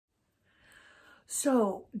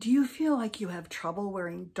So, do you feel like you have trouble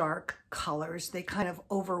wearing dark colors? They kind of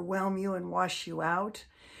overwhelm you and wash you out?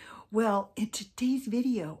 Well, in today's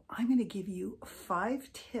video, I'm going to give you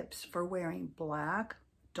 5 tips for wearing black,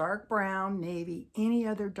 dark brown, navy, any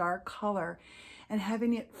other dark color, and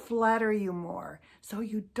having it flatter you more so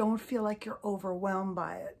you don't feel like you're overwhelmed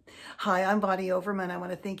by it. Hi, I'm Bonnie Overman. I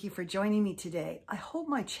want to thank you for joining me today. I hope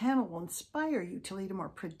my channel will inspire you to lead a more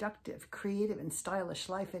productive, creative, and stylish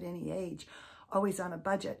life at any age. Always on a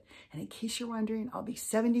budget. And in case you're wondering, I'll be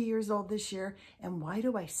 70 years old this year. And why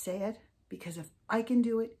do I say it? Because if I can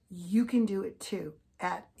do it, you can do it too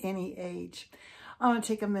at any age. I want to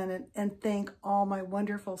take a minute and thank all my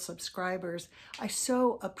wonderful subscribers. I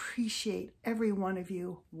so appreciate every one of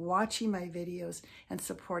you watching my videos and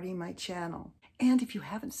supporting my channel. And if you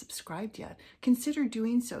haven't subscribed yet, consider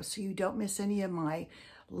doing so you don't miss any of my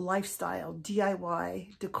lifestyle,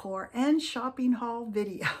 DIY, decor, and shopping haul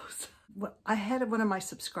videos. I had one of my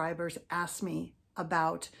subscribers ask me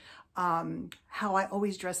about how I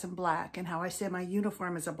always dress in black and how I say my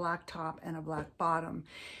uniform is a black top and a black bottom.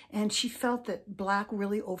 And she felt that black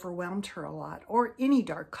really overwhelmed her a lot, or any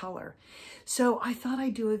dark color. So I thought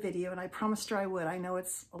I'd do a video, and I promised her I would. I know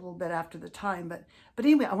it's a little bit after the time, but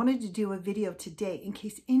anyway, I wanted to do a video today in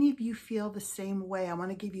case any of you feel the same way. I want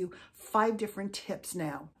to give you 5 different tips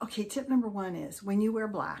now. Okay, tip number 1 is when you wear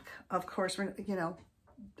black, of course, you're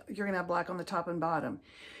going to have black on the top and bottom.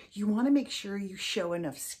 You want to make sure you show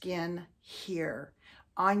enough skin here,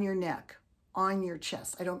 on your neck, on your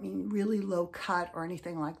chest. I don't mean really low cut or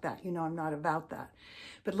anything like that. You know, I'm not about that.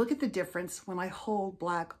 But look at the difference when I hold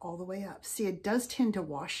black all the way up. See, it does tend to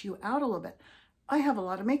wash you out a little bit. I have a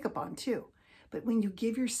lot of makeup on too. But when you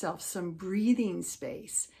give yourself some breathing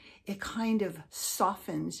space, it kind of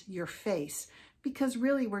softens your face. Because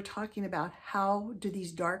really we're talking about how do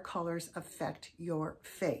these dark colors affect your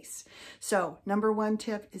face. So number 1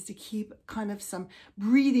 tip is to keep kind of some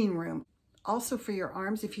breathing room. Also for your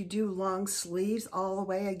arms, if you do long sleeves all the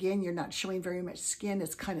way, again, you're not showing very much skin.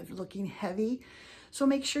 It's kind of looking heavy. So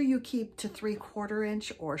make sure you keep to 3/4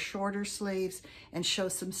 inch or shorter sleeves and show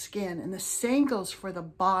some skin. And the same goes for the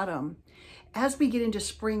bottom. As we get into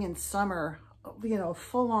spring and summer,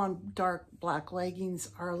 full-on dark black leggings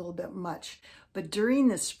are a little bit much. But during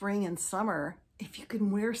the spring and summer, if you can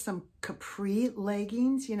wear some capri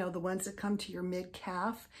leggings, the ones that come to your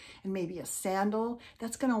mid-calf, and maybe a sandal,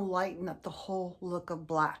 that's going to lighten up the whole look of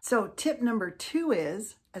black. So tip number 2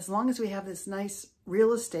 is, as long as we have this nice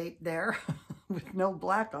real estate there with no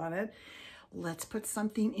black on it, let's put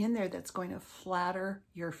something in there that's going to flatter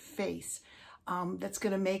your face. That's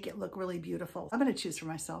going to make it look really beautiful. I'm going to choose for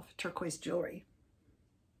myself turquoise jewelry.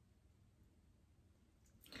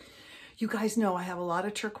 You guys know I have a lot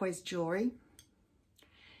of turquoise jewelry.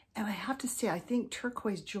 And I have to say, I think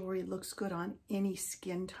turquoise jewelry looks good on any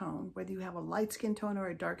skin tone, whether you have a light skin tone or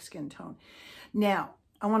a dark skin tone. Now,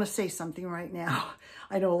 I want to say something right now.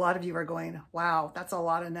 I know a lot of you are going, wow, that's a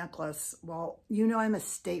lot of necklace. Well, I'm a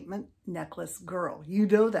statement necklace girl. You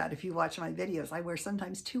know that if you watch my videos. I wear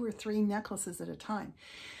sometimes 2 or 3 necklaces at a time.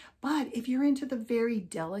 But if you're into the very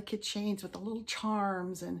delicate chains with the little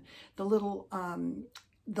charms and the little,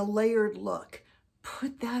 the layered look,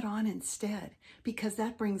 put that on instead, because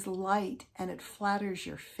that brings light and it flatters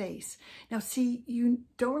your face. Now, see, you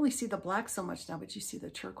don't really see the black so much now, but you see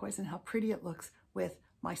the turquoise and how pretty it looks with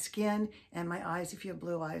my skin and my eyes. If you have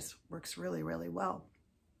blue eyes, works really, really well.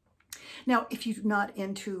 Now, if you're not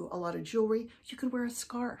into a lot of jewelry, you could wear a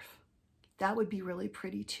scarf. That would be really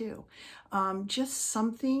pretty too. Just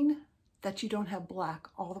something that you don't have black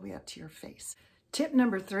all the way up to your face. Tip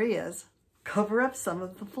number 3 is cover up some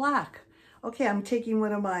of the black. Okay, I'm taking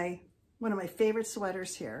one of my favorite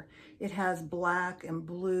sweaters here. It has black and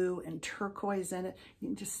blue and turquoise in it. You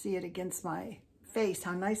can just see it against my face,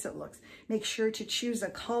 how nice it looks. Make sure to choose a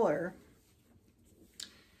color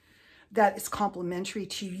that is complementary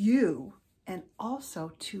to you and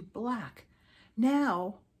also to black.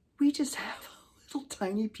 Now, we just have a little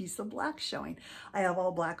tiny piece of black showing. I have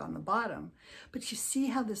all black on the bottom, but you see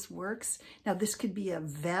how this works? Now, this could be a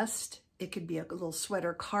vest. It could be a little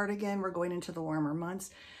sweater cardigan. We're going into the warmer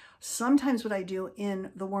months. Sometimes what I do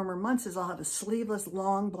in the warmer months is I'll have a sleeveless,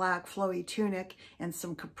 long, black, flowy tunic and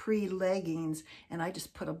some capri leggings, and I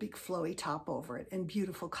just put a big flowy top over it in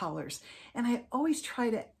beautiful colors. And I always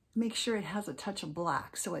try to make sure it has a touch of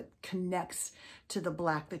black so it connects to the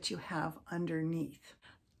black that you have underneath.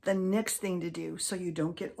 The next thing to do so you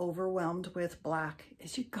don't get overwhelmed with black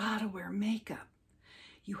is you gotta wear makeup.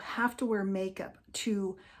 You have to wear makeup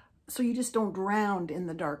so you just don't drown in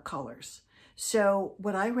the dark colors. So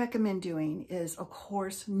what I recommend doing is, of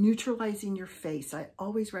course, neutralizing your face. I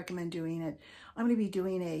always recommend doing it. I'm going to be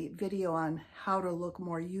doing a video on how to look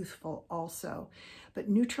more youthful also. But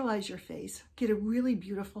neutralize your face. Get a really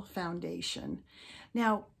beautiful foundation.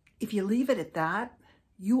 Now, if you leave it at that,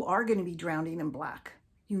 you are going to be drowning in black.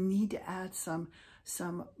 You need to add some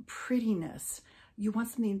prettiness. You want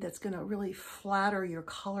something that's going to really flatter your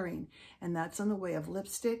coloring, and that's in the way of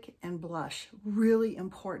lipstick and blush. Really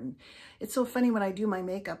important. It's so funny when I do my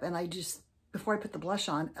makeup and before I put the blush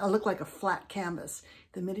on, I look like a flat canvas.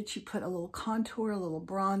 The minute you put a little contour, a little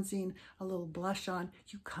bronzing, a little blush on,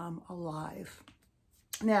 you come alive.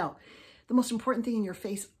 Now, the most important thing in your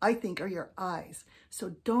face, I think, are your eyes.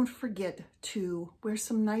 So don't forget to wear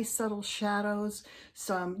some nice subtle shadows.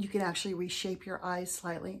 You can actually reshape your eyes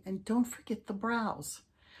slightly. And don't forget the brows.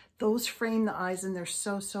 Those frame the eyes, and they're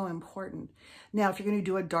so, so important. Now, if you're going to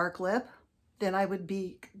do a dark lip, then I would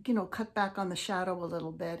be, cut back on the shadow a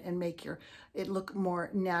little bit and make it look more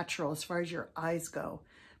natural as far as your eyes go.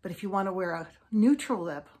 But if you want to wear a neutral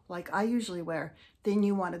lip, like I usually wear, then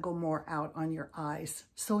you want to go more out on your eyes.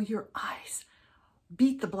 So your eyes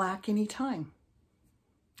beat the black anytime.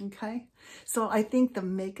 Okay? So I think the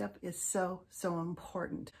makeup is so, so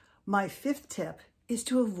important. My 5th tip is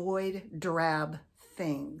to avoid drab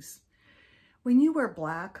things. When you wear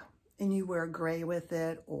black and you wear gray with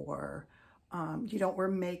it, or you don't wear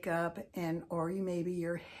makeup, or maybe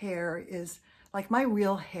your hair is, like my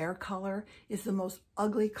real hair color is the most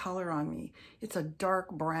ugly color on me. It's a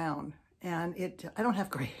dark brown, and I don't have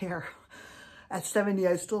gray hair. At 70,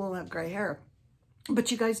 I still don't have gray hair.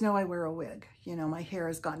 But you guys know I wear a wig. My hair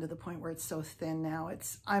has gotten to the point where it's so thin now.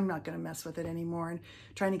 I'm not going to mess with it anymore, and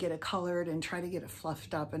trying to get it colored and try to get it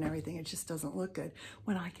fluffed up and everything, it just doesn't look good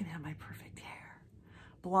when I can have my perfect hair.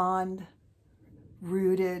 Blonde,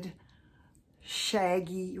 rooted,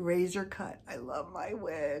 shaggy, razor cut. I love my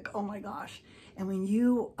wig. Oh my gosh. And when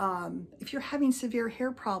if you're having severe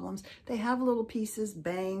hair problems, they have little pieces,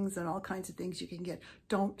 bangs, and all kinds of things you can get.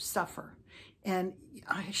 Don't suffer. And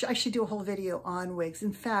I should do a whole video on wigs.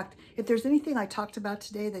 In fact, if there's anything I talked about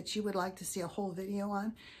today that you would like to see a whole video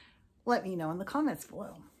on, let me know in the comments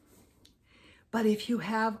below. But if you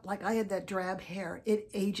have, like I had that drab hair, it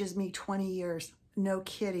ages me 20 years. No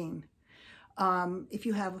kidding. If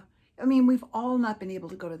you have, we've all not been able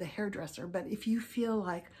to go to the hairdresser, but if you feel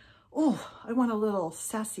like, oh, I want a little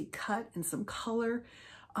sassy cut and some color,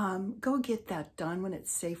 go get that done when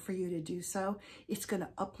it's safe for you to do so. It's going to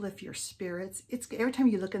uplift your spirits. Every time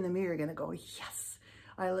you look in the mirror, you're going to go, yes,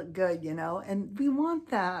 I look good, and we want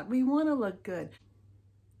that. We want to look good.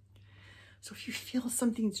 So if you feel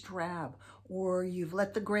something's drab, or you've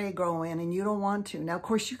let the gray grow in and you don't want to, now of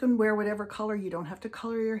course you can wear whatever color. You don't have to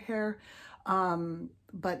color your hair.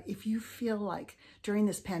 But if you feel like during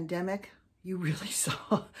this pandemic, you really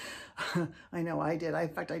saw, I know I did. In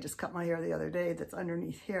fact, I just cut my hair the other day that's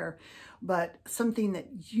underneath here, but something that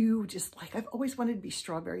you just like, I've always wanted to be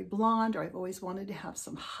strawberry blonde, or I've always wanted to have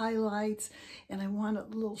some highlights, and I want a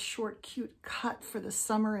little short, cute cut for the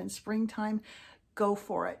summer and springtime. Go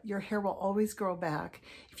for it. Your hair will always grow back.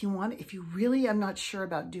 If you really are not sure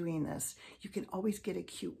about doing this, you can always get a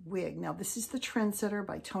cute wig. Now, this is the Trendsetter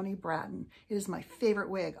by Toni Bratton. It is my favorite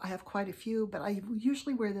wig. I have quite a few, but I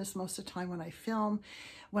usually wear this most of the time when I film.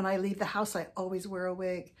 When I leave the house, I always wear a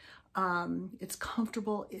wig. It's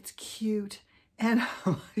comfortable, it's cute, and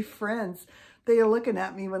my friends, they are looking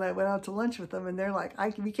at me when I went out to lunch with them, and they're like,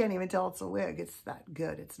 we can't even tell it's a wig. It's that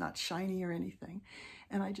good. It's not shiny or anything,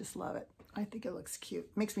 and I just love it. I think it looks cute.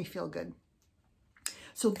 Makes me feel good.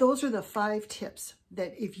 So those are the 5 tips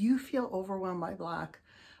that if you feel overwhelmed by black,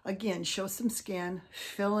 again, show some skin,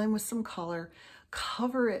 fill in with some color,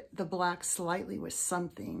 cover the black slightly with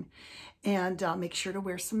something, and make sure to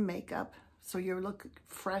wear some makeup so you look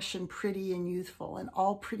fresh and pretty and youthful, and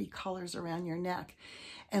all pretty colors around your neck.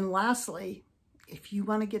 And lastly, if you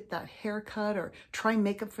want to get that haircut or try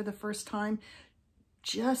makeup for the first time,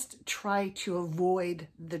 just try to avoid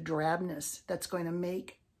the drabness that's going to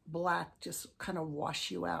make black just kind of wash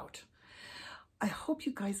you out. I hope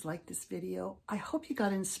you guys liked this video. I hope you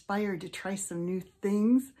got inspired to try some new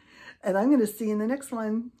things, and I'm going to see you in the next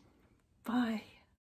one. Bye.